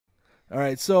All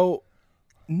right, so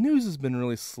news has been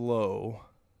really slow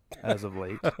as of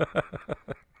late.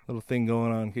 Little thing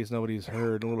going on in case nobody's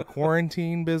heard. A little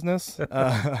quarantine business.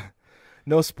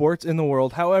 No sports in the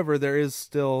world. However, there is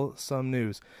still some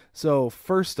news. So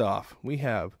first off, we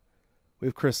have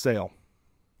Chris Sale.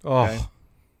 Oh, Okay?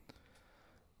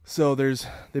 So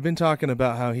they've been talking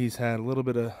about how he's had a little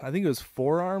bit of, I think it was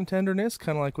forearm tenderness,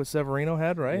 kind of like what Severino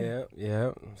had, right?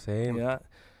 yeah, same. Yeah.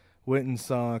 Went and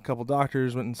saw a couple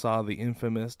doctors. Went and saw the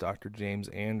infamous Dr. James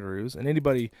Andrews. And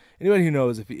anybody who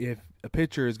knows if a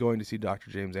pitcher is going to see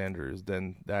Dr. James Andrews,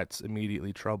 then that's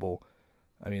immediately trouble.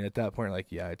 I mean, at that point,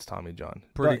 it's Tommy John.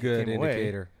 Pretty But good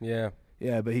indicator. Yeah.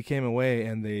 Yeah, but he came away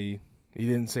and he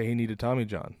didn't say he needed Tommy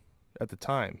John at the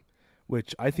time,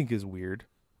 which I think is weird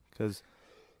because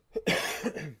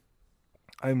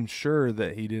I'm sure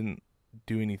that he didn't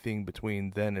do anything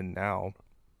between then and now.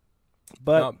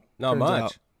 But not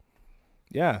much.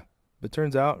 But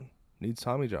turns out needs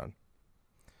Tommy John.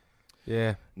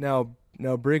 Yeah. Now,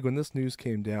 Brig, when this news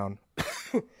came down,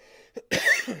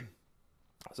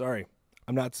 sorry,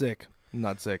 I'm not sick.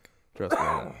 Trust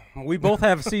me. We both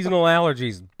have seasonal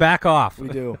allergies. Back off. We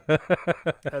do.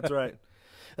 That's right.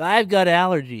 I've got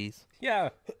allergies. Yeah.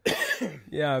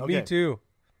 Yeah, Okay. me too.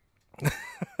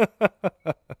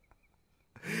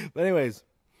 But anyways,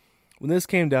 when this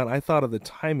came down, I thought of the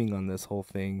timing on this whole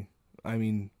thing. I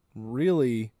mean,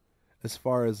 really, as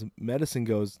far as medicine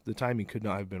goes, the timing could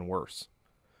not have been worse.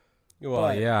 Well,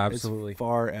 But yeah, absolutely. As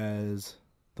far as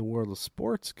the world of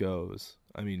sports goes,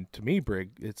 I mean, to me,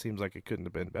 Brig, it seems like it couldn't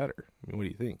have been better. I mean, what do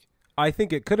you think? I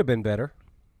think it could have been better.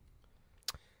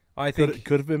 I think It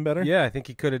could have been better? Yeah, I think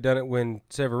he could have done it when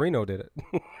Severino did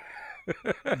it.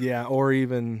 Yeah, or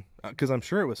even, because I'm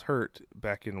sure it was hurt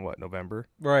back in, November?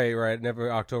 Right.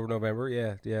 Never October, November.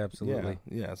 Yeah, absolutely.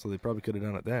 Yeah, so they probably could have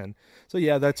done it then. So,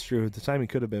 yeah, that's true. The timing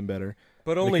could have been better.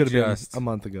 But It only could have been just. a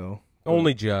month ago.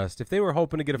 Only just. If they were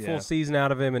hoping to get a Yeah. full season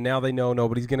out of him and now they know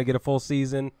nobody's going to get a full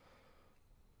season,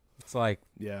 it's like,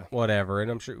 Yeah. whatever. And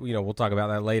I'm sure, we'll talk about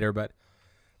that later. But,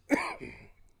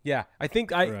 yeah, I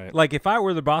think Right. if I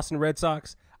were the Boston Red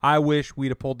Sox, I wish we'd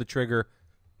have pulled the trigger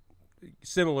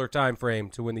similar time frame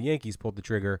to when the Yankees pulled the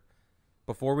trigger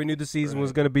before we knew the season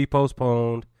was going to be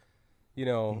postponed,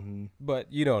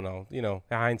 but you don't know,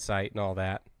 hindsight and all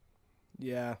that.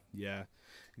 Yeah,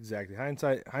 exactly.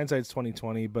 Hindsight's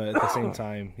 2020, but at the same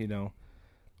time,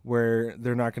 where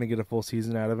they're not going to get a full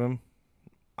season out of him,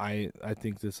 I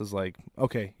think this is like,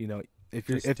 okay, if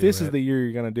this is the year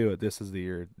you're going to do it, this is the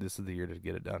year to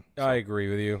get it done. So. I agree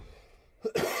with you.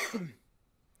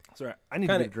 Sorry, I need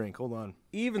to get a drink. Hold on.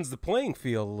 Evens the playing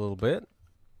field a little bit.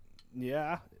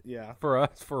 Yeah. For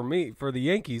us, for the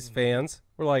Yankees fans,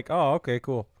 we're like, oh, okay,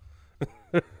 cool.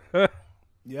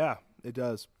 Yeah, it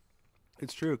does.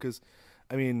 It's true because,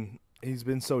 I mean, he's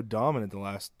been so dominant the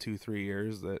last 2-3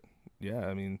 years that, yeah,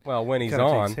 I mean, well, when he's kinda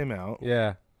on, takes him out.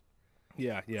 yeah.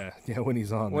 When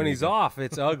he's on. When he's off,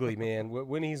 it's ugly, man.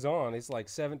 When he's on, it's like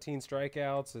 17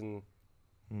 strikeouts,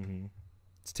 and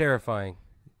it's terrifying.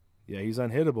 Yeah, he's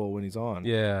unhittable when he's on.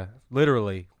 Yeah,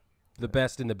 literally, the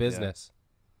best in the business.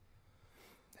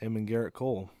 Him and Garrett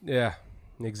Cole. Yeah,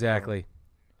 exactly.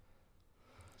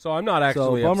 So I'm not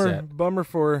actually upset. Bummer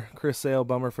for Chris Sale,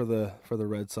 bummer for the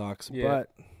Red Sox. Yeah. But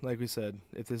like we said,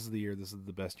 if this is the year, this is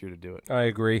the best year to do it. I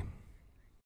agree.